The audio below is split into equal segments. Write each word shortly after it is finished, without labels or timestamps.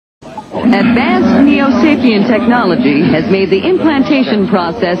Advanced Neo-Sapien technology has made the implantation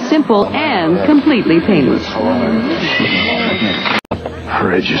process simple and completely painless.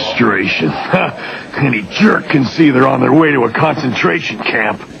 Registration. Any jerk can see they're on their way to a concentration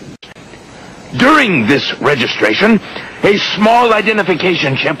camp. During this registration, a small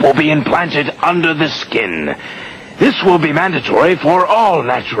identification chip will be implanted under the skin. This will be mandatory for all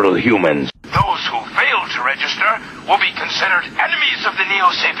natural humans. Those who fail to register will be considered enemies of the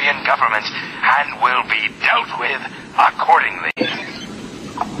Neo-Sapien government and will be dealt with accordingly.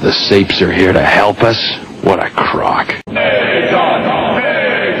 The Sapes are here to help us? What a crock.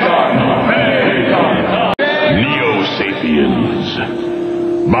 Neo-Sapiens.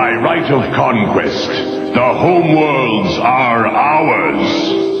 By right of conquest, the homeworlds are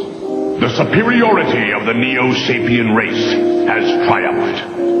ours. The superiority of the Neo-Sapien race has triumphed.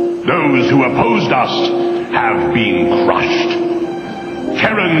 Those who opposed us have been crushed.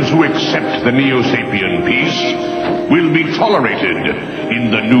 Terrans who accept the Neo-Sapien peace will be tolerated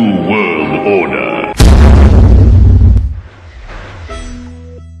in the new